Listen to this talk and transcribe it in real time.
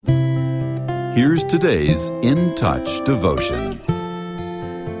Here's today's In Touch devotion.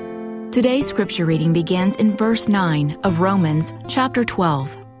 Today's scripture reading begins in verse 9 of Romans chapter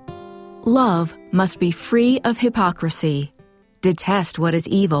 12. Love must be free of hypocrisy. Detest what is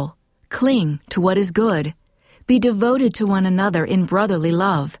evil. Cling to what is good. Be devoted to one another in brotherly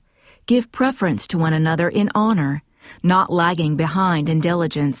love. Give preference to one another in honor, not lagging behind in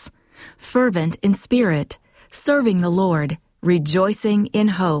diligence. Fervent in spirit, serving the Lord, rejoicing in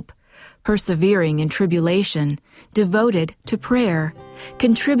hope, persevering in tribulation, devoted to prayer,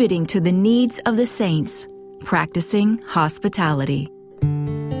 contributing to the needs of the saints, practicing hospitality.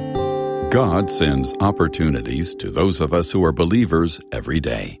 God sends opportunities to those of us who are believers every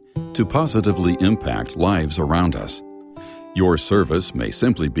day to positively impact lives around us. Your service may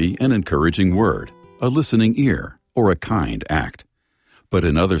simply be an encouraging word, a listening ear, or a kind act. But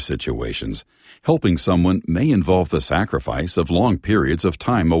in other situations, helping someone may involve the sacrifice of long periods of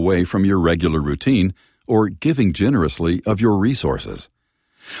time away from your regular routine or giving generously of your resources.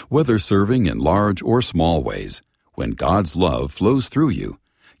 Whether serving in large or small ways, when God's love flows through you,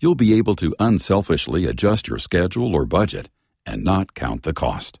 you'll be able to unselfishly adjust your schedule or budget and not count the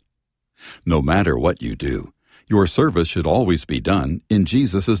cost. No matter what you do, your service should always be done in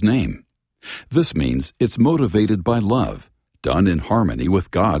Jesus' name. This means it's motivated by love, done in harmony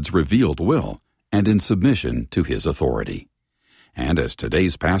with God's revealed will, and in submission to His authority. And as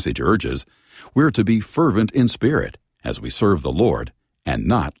today's passage urges, we're to be fervent in spirit as we serve the Lord and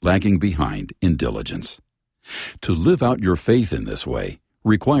not lagging behind in diligence. To live out your faith in this way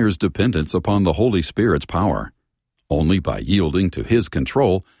requires dependence upon the Holy Spirit's power. Only by yielding to His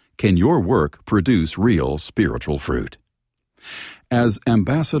control can your work produce real spiritual fruit. As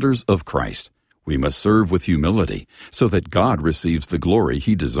ambassadors of Christ, we must serve with humility so that God receives the glory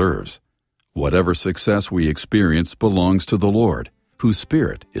He deserves. Whatever success we experience belongs to the Lord, whose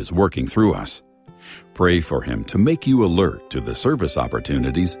Spirit is working through us. Pray for Him to make you alert to the service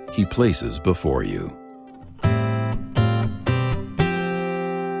opportunities He places before you.